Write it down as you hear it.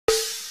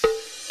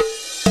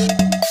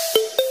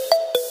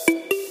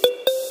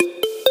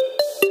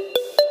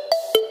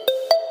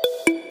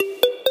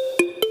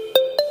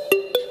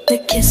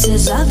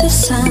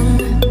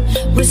sun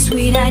was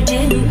sweet, I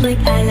didn't blink,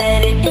 I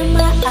let it in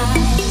my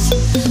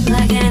eyes.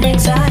 Like an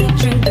exotic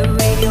drink, the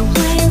radio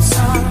playing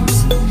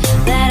songs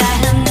that I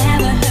have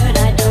never heard,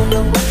 I don't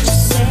know what to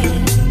say.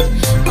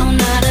 Oh,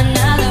 not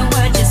another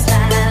word, just la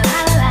la la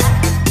la la.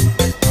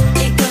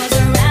 It goes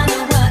around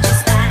the world,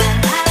 just la la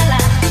la la la.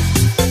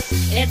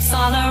 It's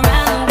all around.